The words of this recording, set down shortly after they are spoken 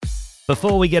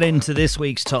Before we get into this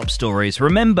week's top stories,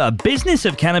 remember, Business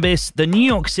of Cannabis, the New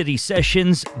York City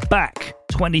Sessions, back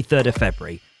 23rd of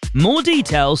February. More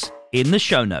details in the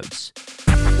show notes.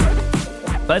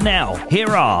 But now,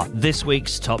 here are this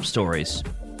week's top stories.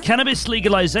 Cannabis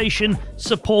legalization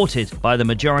supported by the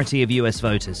majority of US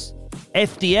voters.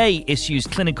 FDA issues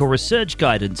clinical research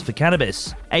guidance for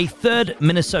cannabis. A third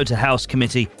Minnesota House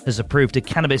committee has approved a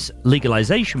cannabis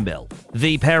legalization bill.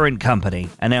 The parent company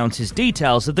announces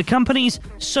details of the company's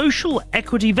Social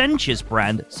Equity Ventures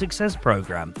brand success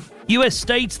program. US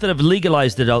states that have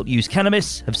legalized adult use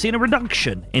cannabis have seen a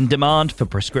reduction in demand for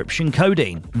prescription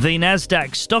codeine. The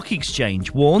Nasdaq Stock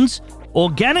Exchange warns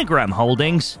Organigram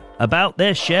Holdings about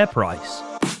their share price.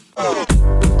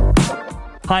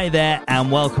 Hi there,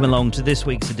 and welcome along to this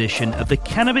week's edition of the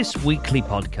Cannabis Weekly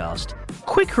Podcast.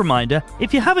 Quick reminder,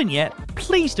 if you haven't yet,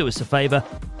 please do us a favor,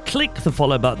 click the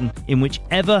follow button in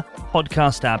whichever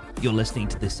podcast app you're listening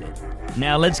to this in.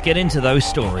 Now let's get into those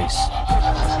stories.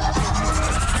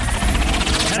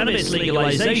 Cannabis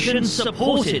legalization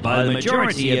supported by the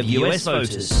majority of US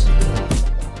voters.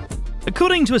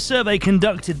 According to a survey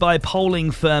conducted by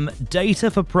polling firm Data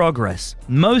for Progress,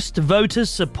 most voters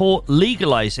support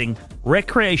legalizing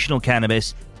recreational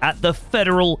cannabis at the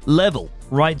federal level,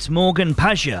 writes Morgan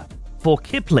Pasha for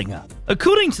Kiplinger.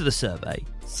 According to the survey,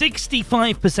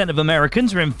 65% of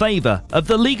Americans are in favor of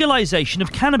the legalization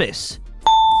of cannabis.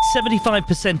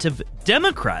 75% of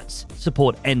Democrats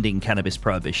support ending cannabis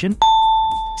prohibition.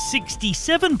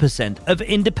 67% of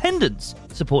independents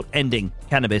support ending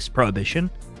cannabis prohibition.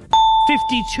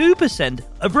 52%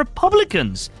 of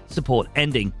Republicans support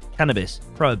ending cannabis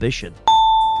prohibition.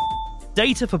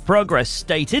 Data for Progress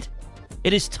stated,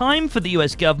 "It is time for the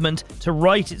US government to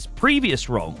right its previous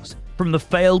wrongs from the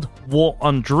failed war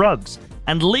on drugs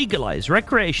and legalize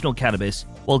recreational cannabis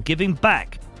while giving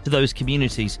back to those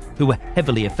communities who were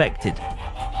heavily affected."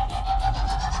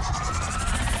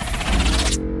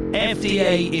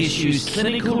 FDA issues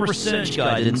clinical research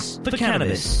guidance for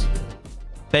cannabis.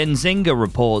 Benzinga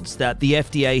reports that the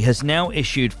FDA has now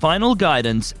issued final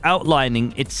guidance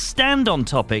outlining its stand on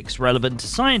topics relevant to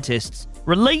scientists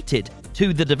related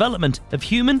to the development of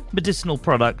human medicinal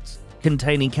products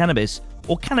containing cannabis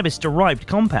or cannabis-derived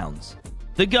compounds.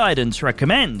 The guidance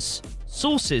recommends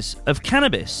sources of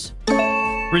cannabis,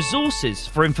 resources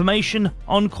for information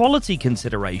on quality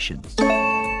considerations,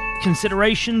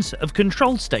 considerations of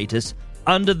control status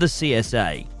under the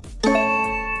CSA.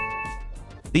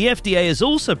 The FDA has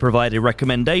also provided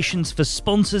recommendations for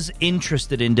sponsors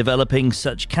interested in developing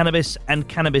such cannabis and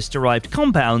cannabis-derived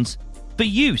compounds for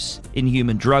use in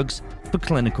human drugs for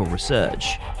clinical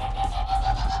research.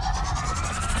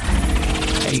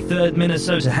 A third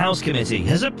Minnesota House committee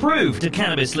has approved a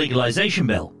cannabis legalization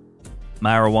bill.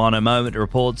 Marijuana Moment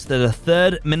reports that a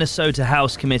third Minnesota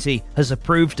House committee has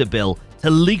approved a bill to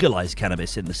legalize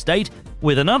cannabis in the state,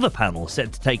 with another panel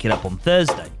set to take it up on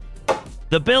Thursday.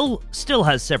 The bill still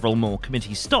has several more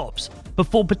committee stops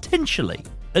before potentially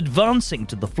advancing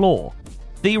to the floor.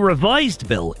 The revised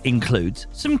bill includes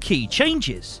some key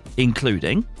changes,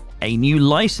 including a new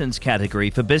license category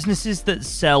for businesses that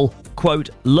sell, quote,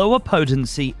 lower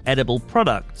potency edible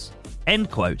products, end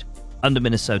quote, under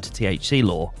Minnesota THC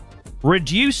law,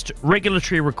 reduced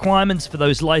regulatory requirements for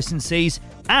those licensees,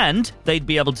 and they'd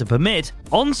be able to permit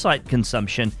on-site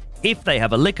consumption if they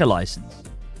have a liquor license.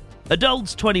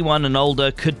 Adults 21 and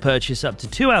older could purchase up to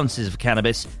 2 ounces of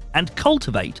cannabis and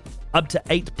cultivate up to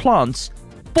 8 plants,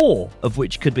 4 of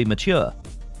which could be mature.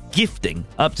 Gifting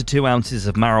up to 2 ounces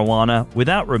of marijuana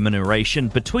without remuneration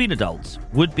between adults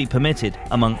would be permitted,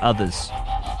 among others.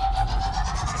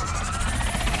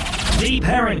 The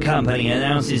parent company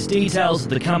announces details of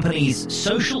the company's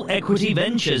Social Equity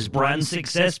Ventures brand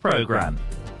success program.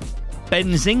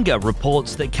 Benzinga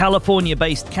reports that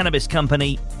California-based cannabis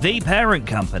company, The Parent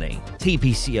Company,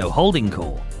 TPCO Holding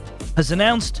Corp., has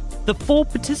announced the 4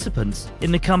 participants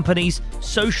in the company's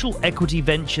Social Equity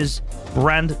Ventures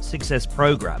Brand Success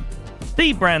Program.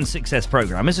 The Brand Success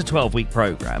Program is a 12-week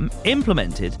program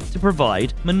implemented to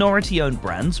provide minority-owned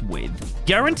brands with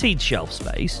guaranteed shelf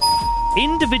space,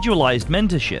 individualized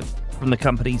mentorship from the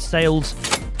company's sales,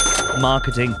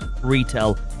 marketing,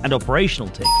 retail, and operational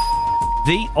teams,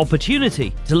 the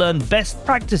opportunity to learn best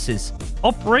practices,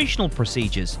 operational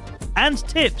procedures, and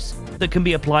tips that can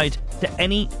be applied to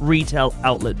any retail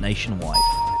outlet nationwide.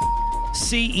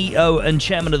 CEO and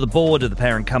chairman of the board of the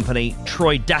parent company,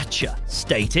 Troy Datcher,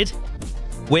 stated,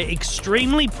 "We're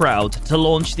extremely proud to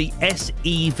launch the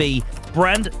SEV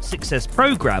Brand Success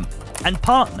Program and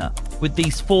partner with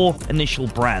these 4 initial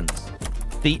brands.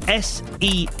 The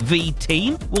SEV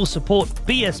team will support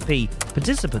BSP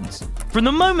participants from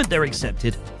the moment they're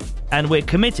accepted and we're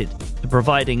committed to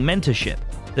providing mentorship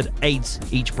that aids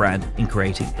each brand in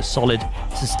creating a solid,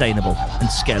 sustainable, and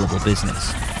scalable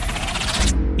business.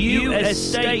 US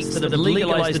states that have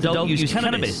legalized adult-use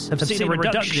cannabis have seen a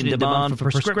reduction in demand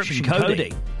for prescription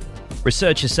codeine.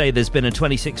 Researchers say there's been a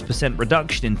 26%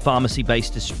 reduction in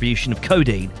pharmacy-based distribution of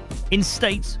codeine in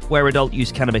states where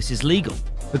adult-use cannabis is legal,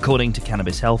 according to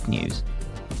Cannabis Health News.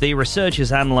 The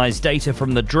researchers analysed data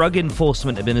from the Drug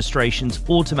Enforcement Administration's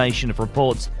Automation of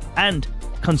Reports and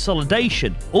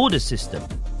Consolidation Order System,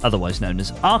 otherwise known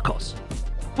as ARCOS,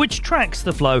 which tracks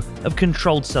the flow of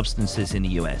controlled substances in the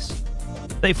US.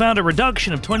 They found a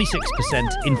reduction of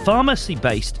 26% in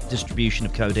pharmacy-based distribution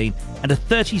of codeine and a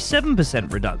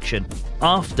 37% reduction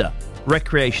after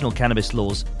recreational cannabis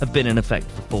laws have been in effect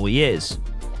for 4 years.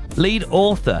 Lead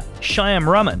author Shyam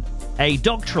Raman, a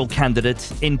doctoral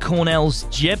candidate in Cornell's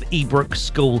Jeb E. Brooks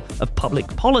School of Public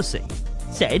Policy,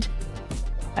 said,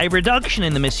 "A reduction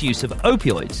in the misuse of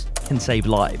opioids can save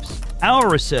lives. Our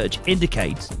research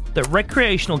indicates that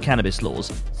recreational cannabis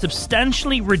laws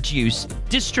substantially reduce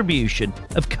distribution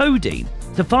of codeine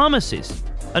to pharmacies,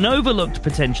 an overlooked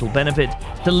potential benefit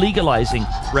to legalizing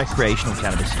recreational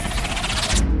cannabis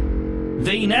use."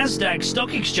 The Nasdaq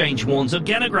Stock Exchange warns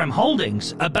Organogram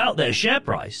Holdings about their share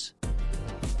price.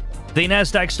 The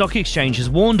Nasdaq Stock Exchange has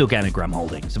warned Organogram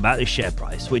Holdings about its share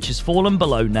price, which has fallen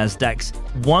below Nasdaq's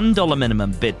 $1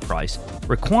 minimum bid price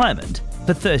requirement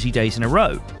for 30 days in a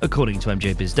row, according to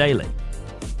MJBiz Daily.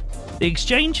 The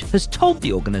exchange has told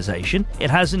the organization it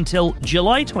has until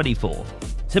July 24th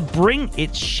to bring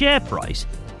its share price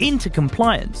into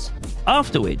compliance,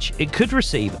 after which it could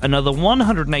receive another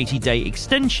 180-day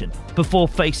extension before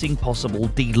facing possible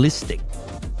delisting.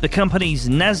 The company's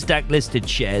Nasdaq-listed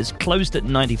shares closed at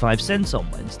 95 cents on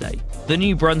Wednesday. The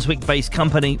New Brunswick-based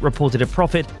company reported a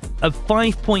profit of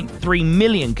 5.3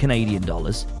 million Canadian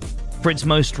dollars for its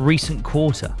most recent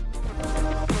quarter.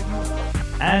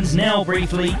 And now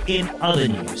briefly in other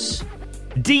news.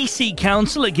 DC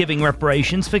Council are giving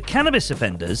reparations for cannabis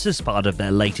offenders as part of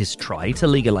their latest try to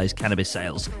legalize cannabis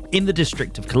sales in the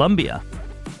District of Columbia.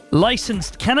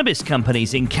 Licensed cannabis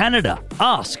companies in Canada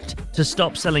asked to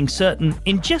stop selling certain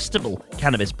ingestible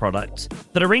cannabis products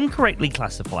that are incorrectly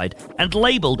classified and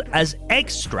labelled as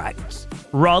extracts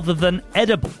rather than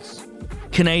edibles.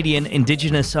 Canadian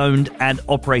Indigenous-owned and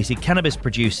operated cannabis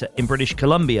producer in British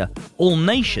Columbia, All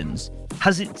Nations,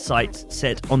 has its sights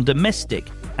set on domestic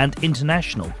and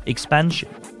international expansion.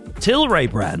 Tilray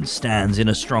brand stands in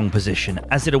a strong position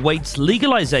as it awaits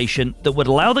legalization that would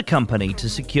allow the company to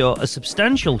secure a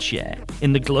substantial share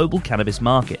in the global cannabis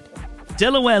market.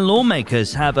 Delaware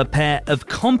lawmakers have a pair of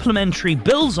complementary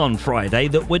bills on Friday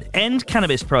that would end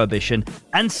cannabis prohibition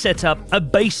and set up a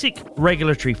basic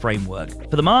regulatory framework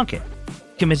for the market.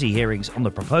 Committee hearings on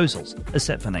the proposals are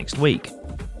set for next week.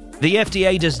 The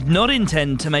FDA does not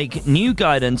intend to make new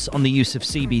guidance on the use of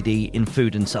CBD in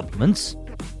food and supplements.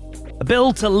 A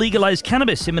bill to legalize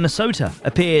cannabis in Minnesota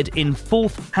appeared in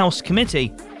 4th House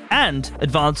Committee and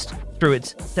advanced through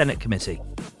its Senate Committee.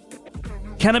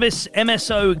 Cannabis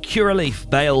MSO Curaleaf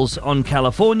bails on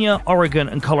California, Oregon,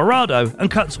 and Colorado and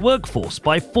cuts workforce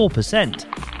by 4%.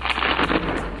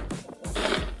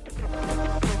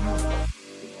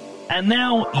 And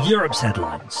now, Europe's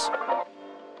headlines.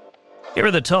 Here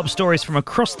are the top stories from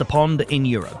across the pond in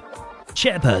Europe.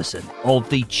 Chairperson of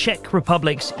the Czech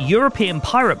Republic's European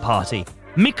Pirate Party,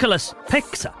 Mikuláš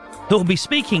Peksa, who will be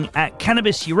speaking at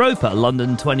Cannabis Europa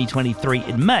London 2023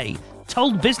 in May,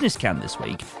 told BusinessCam this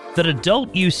week that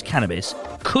adult-use cannabis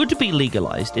could be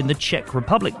legalized in the Czech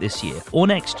Republic this year or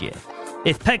next year.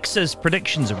 If Peksa's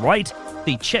predictions are right,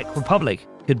 the Czech Republic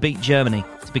could beat Germany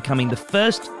to becoming the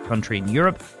first country in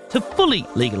Europe to fully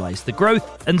legalize the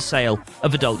growth and sale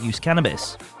of adult-use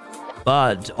cannabis.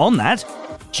 But on that,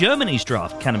 Germany's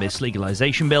draft cannabis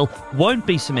legalization bill won't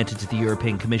be submitted to the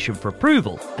European Commission for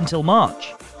approval until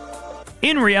March.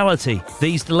 In reality,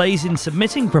 these delays in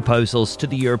submitting proposals to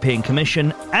the European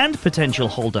Commission and potential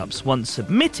hold-ups once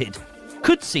submitted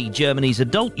could see Germany's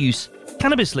adult-use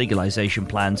cannabis legalization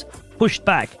plans pushed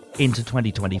back into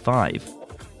 2025.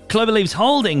 Cloverleaf's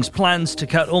Holdings plans to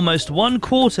cut almost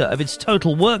 1/4 of its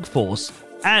total workforce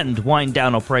and wind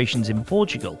down operations in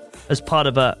Portugal as part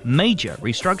of a major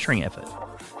restructuring effort.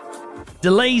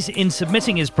 Delays in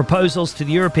submitting his proposals to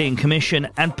the European Commission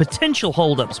and potential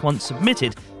hold-ups once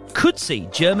submitted could see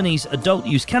Germany's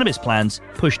adult-use cannabis plans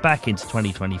pushed back into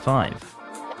 2025.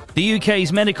 The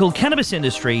UK's medical cannabis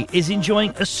industry is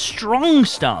enjoying a strong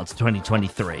start to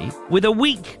 2023, with a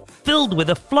week filled with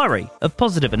a flurry of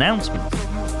positive announcements.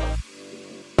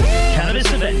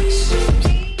 Cannabis events.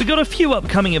 We've got a few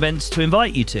upcoming events to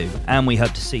invite you to, and we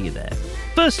hope to see you there.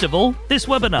 First of all, this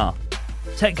webinar,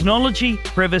 Technology,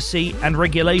 Privacy and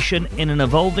Regulation in an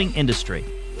Evolving Industry.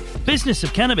 Business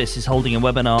of Cannabis is holding a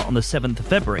webinar on the 7th of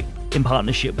February in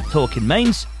partnership with Torkin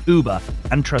Mains, Uber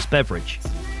and Trust Beverage.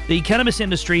 The cannabis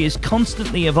industry is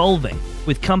constantly evolving,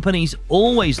 with companies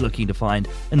always looking to find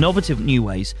innovative new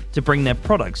ways to bring their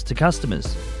products to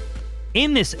customers.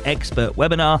 In this expert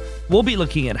webinar, we'll be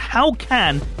looking at how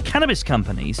can cannabis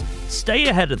companies stay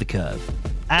ahead of the curve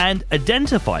and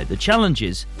identify the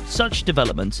challenges such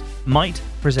developments might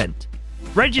present.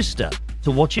 Register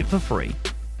to watch it for free.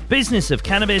 Business of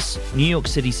Cannabis New York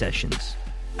City Sessions.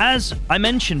 As I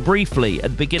mentioned briefly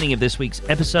at the beginning of this week's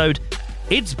episode,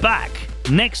 it's back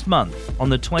next month on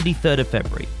the 23rd of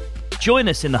February. Join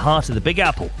us in the heart of the Big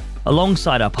Apple,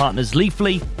 alongside our partners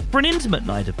Leafly, for an intimate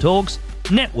night of talks,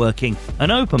 networking,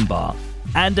 an open bar,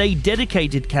 and a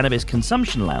dedicated cannabis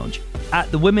consumption lounge at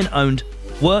the women-owned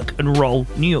Work and Roll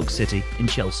New York City in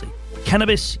Chelsea.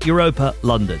 Cannabis Europa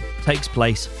London takes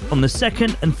place on the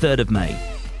 2nd and 3rd of May.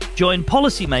 Join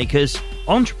policymakers,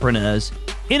 entrepreneurs,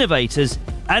 innovators,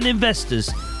 and investors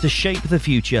to shape the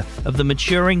future of the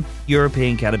maturing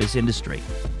European cannabis industry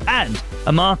and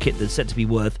a market that's set to be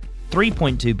worth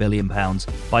 £3.2 billion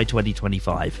by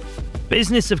 2025.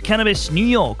 Business of Cannabis New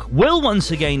York will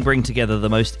once again bring together the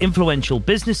most influential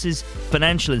businesses,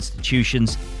 financial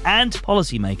institutions, and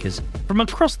policymakers from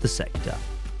across the sector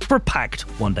for a packed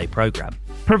one-day program,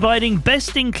 providing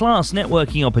best-in-class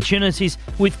networking opportunities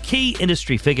with key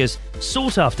industry figures,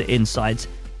 sought-after insights,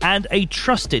 and a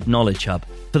trusted knowledge hub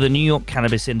for the New York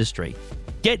cannabis industry.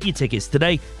 Get your tickets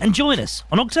today and join us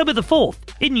on October the 4th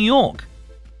in New York.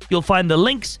 You'll find the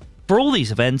links for all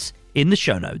these events in the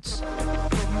show notes.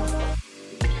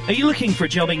 Are you looking for a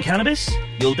job in cannabis?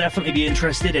 You'll definitely be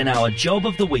interested in our Job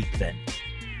of the Week then.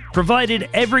 Provided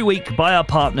every week by our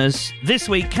partners, this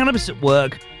week Cannabis at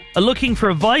Work are looking for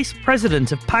a vice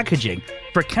president of packaging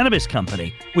for a cannabis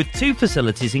company with 2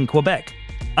 facilities in Quebec.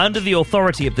 Under the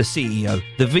authority of the CEO,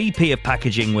 the VP of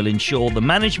Packaging will ensure the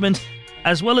management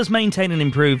as well as maintain and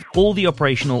improve all the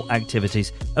operational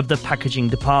activities of the packaging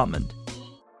department.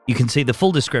 You can see the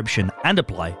full description and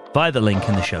apply via the link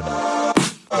in the show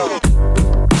notes.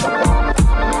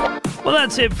 Well,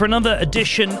 that's it for another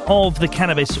edition of the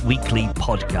Cannabis Weekly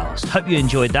podcast. Hope you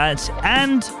enjoyed that.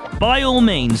 And by all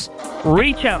means,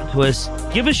 reach out to us,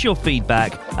 give us your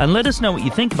feedback, and let us know what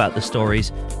you think about the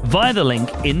stories via the link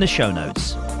in the show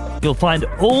notes. You'll find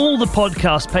all the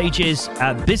podcast pages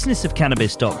at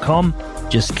businessofcannabis.com.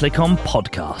 Just click on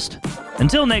podcast.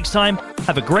 Until next time,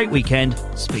 have a great weekend.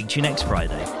 Speak to you next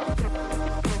Friday.